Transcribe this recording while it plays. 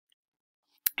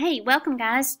Hey, welcome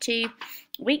guys to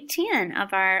week 10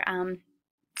 of our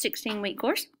 16-week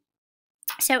course.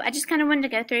 So I just kind of wanted to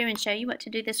go through and show you what to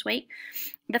do this week.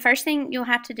 The first thing you'll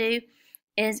have to do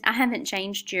is, I haven't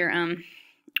changed your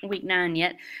week 9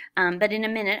 yet, but in a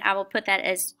minute I will put that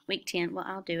as week 10. Well,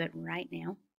 I'll do it right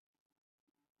now.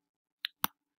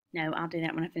 No, I'll do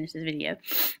that when I finish this video.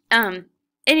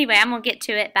 Anyway, I'm going to get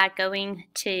to it by going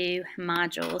to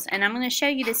modules, and I'm going to show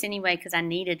you this anyway because I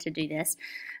needed to do this.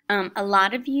 A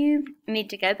lot of you need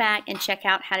to go back and check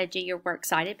out how to do your Works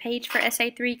Cited page for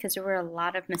SA3 because there were a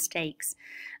lot of mistakes.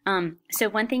 So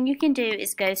one thing you can do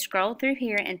is go scroll through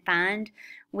here and find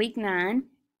week 9,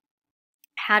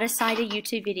 how to cite a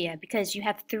YouTube video, because you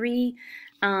have three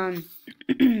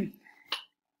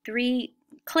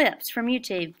clips from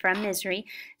YouTube from Misery.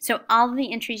 So all of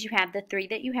the entries you have, the 3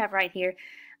 that you have right here,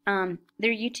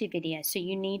 they're YouTube videos. So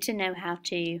you need to know how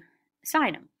to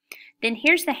cite them. Then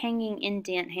here's the hanging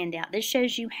indent handout. This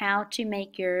shows you how to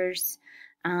make yours,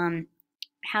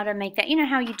 how to make that. You know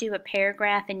how you do a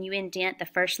paragraph and you indent the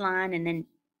first line and then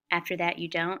after that you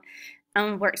don't?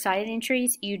 On Works Cited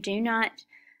entries, you do not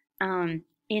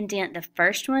indent the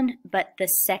first one, but the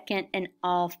second and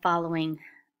all following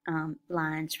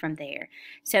lines from there.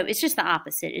 So it's just the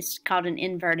opposite. It's called an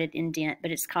inverted indent, but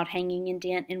it's called hanging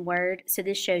indent in Word. So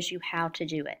this shows you how to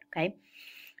do it, okay?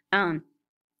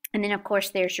 And then, of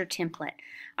course, there's your template.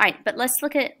 All right, but let's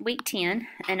look at week 10,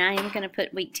 and I am going to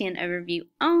put week 10 overview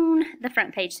on the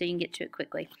front page so you can get to it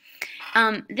quickly.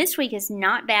 This week is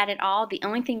not bad at all. The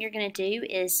only thing you're going to do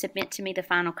is submit to me the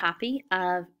final copy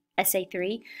of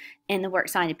SA3 and the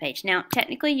Works Cited page. Now,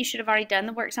 technically, you should have already done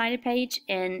the Works Cited page,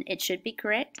 and it should be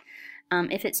correct.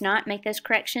 If it's not, make those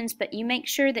corrections, but you make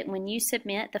sure that when you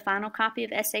submit the final copy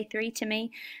of SA3 to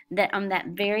me, that on that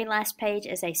very last page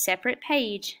as a separate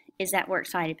page is that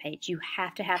Works Cited page. You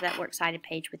have to have that Works Cited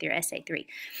page with your SA3.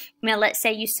 Now, let's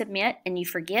say you submit and you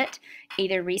forget,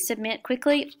 either resubmit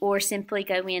quickly or simply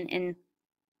go in and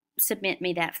submit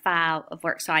me that file of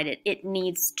Works Cited. It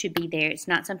needs to be there. It's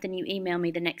not something you email me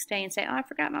the next day and say, oh, I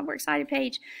forgot my Works Cited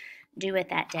page. Do it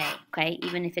that day, okay?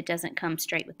 Even if it doesn't come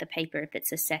straight with the paper, if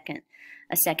it's a second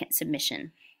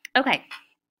submission. Okay.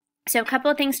 So a couple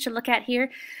of things to look at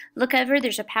here. Look over,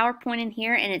 there's a PowerPoint in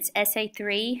here, and it's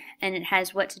SA3, and it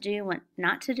has what to do, what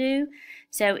not to do.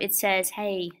 So it says,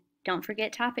 hey, don't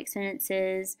forget topic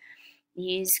sentences,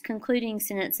 use concluding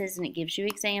sentences, and it gives you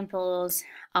examples.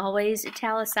 Always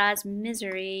italicize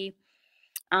Misery.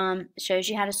 Shows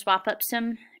you how to swap up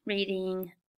some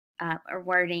reading or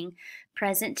wording.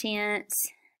 Present tense,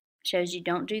 shows you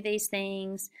don't do these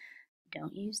things,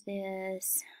 don't use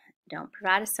this, don't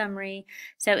provide a summary.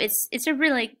 So it's a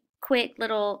really quick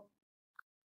little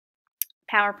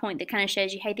PowerPoint that kind of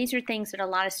shows you, hey, these are things that a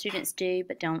lot of students do,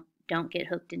 but don't get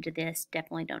hooked into this.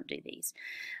 Definitely don't do these.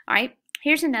 All right,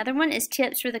 here's another one, is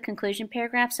tips for the conclusion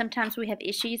paragraph. Sometimes we have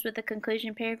issues with the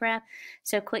conclusion paragraph.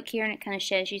 So click here and it kind of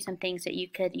shows you some things that you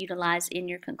could utilize in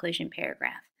your conclusion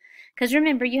paragraph. Because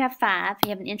remember, you have 5. You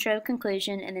have an intro,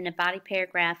 conclusion, and then a body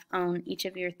paragraph on each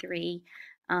of your 3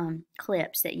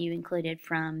 clips that you included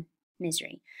from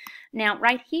Misery. Now,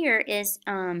 right here is,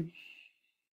 let me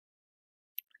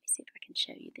see if I can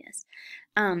show you this.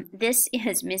 This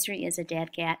is Misery is a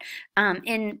Dead Cat.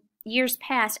 In years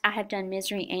past, I have done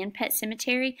Misery and Pet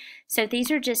Sematary. So these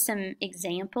are just some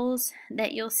examples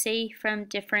that you'll see from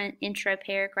different intro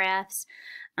paragraphs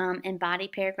and body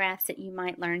paragraphs that you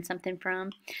might learn something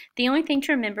from. The only thing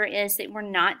to remember is that we're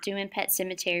not doing Pet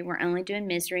Sematary. We're only doing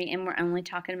Misery, and we're only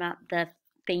talking about the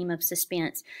theme of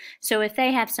suspense. So if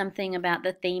they have something about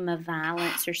the theme of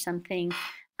violence or something,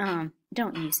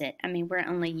 don't use it. I mean, we're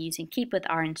only keep with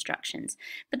our instructions.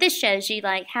 But this shows you,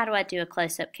 like, how do I do a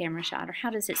close-up camera shot, or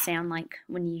how does it sound like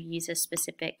when you use a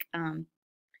specific,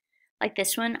 like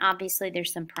this one. Obviously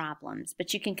there's some problems,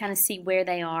 but you can kind of see where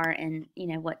they are and, you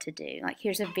know, what to do. Like,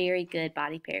 here's a very good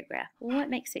body paragraph. Well, what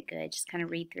makes it good? Just kind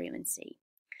of read through and see.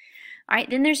 All right,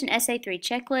 then there's an SA3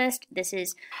 checklist. This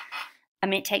is, I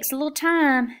mean, it takes a little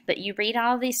time, but you read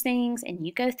all these things and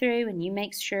you go through and you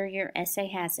make sure your essay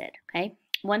has it, okay?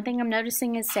 One thing I'm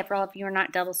noticing is several of you are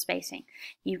not double spacing.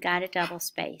 You've got to double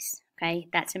space, okay?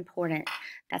 That's important.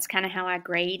 That's kind of how I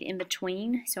grade in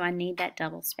between, so I need that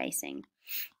double spacing.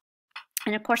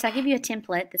 And of course, I give you a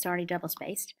template that's already double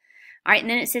spaced. All right, and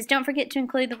then it says, don't forget to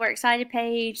include the Works Cited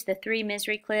page, the 3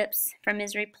 Misery clips from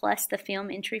Misery, plus the film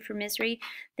entry for Misery.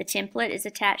 The template is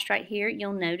attached right here.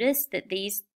 You'll notice that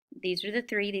these are the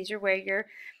 3. These are where your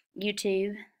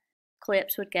YouTube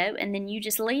clips would go, and then you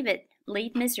just leave it.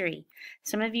 Leave Misery.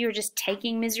 Some of you are just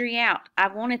taking Misery out. I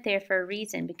want it there for a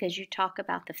reason, because you talk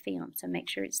about the film, so make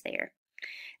sure it's there.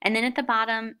 And then at the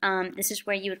bottom, this is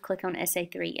where you would click on Essay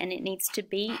 3, and it needs to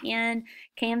be in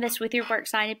Canvas with your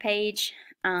Works Cited page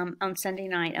on Sunday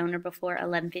night on or before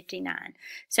 11:59.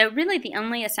 So really the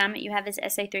only assignment you have is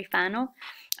Essay 3 Final.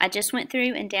 I just went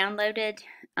through and downloaded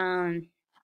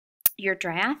your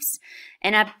drafts,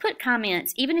 and I put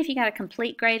comments. Even if you got a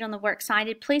complete grade on the Works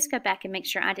Cited, please go back and make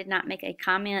sure I did not make a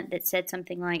comment that said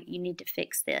something like, you need to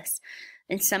fix this.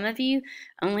 And some of you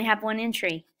only have one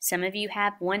entry. Some of you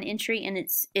have one entry and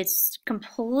it's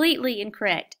completely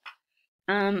incorrect.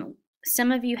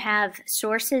 Some of you have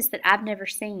sources that I've never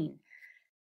seen.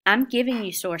 I'm giving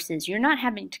you sources. You're not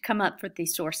having to come up with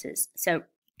these sources. So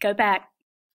go back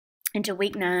into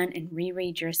week 9 and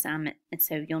reread your assignment, and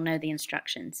so you'll know the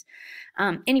instructions.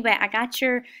 Anyway, I got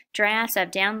your drafts.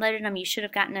 I've downloaded them. You should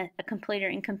have gotten a complete or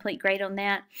incomplete grade on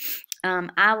that.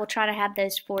 I will try to have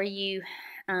those for you.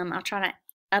 I'll try to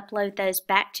upload those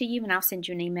back to you, and I'll send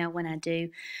you an email when I do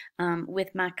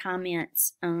with my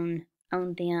comments on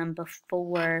them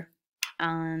before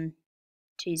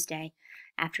Tuesday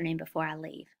afternoon before I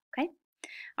leave. Okay?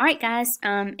 All right, guys,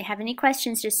 if you have any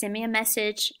questions, just send me a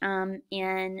message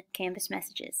in Canvas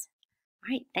messages.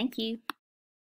 All right, thank you.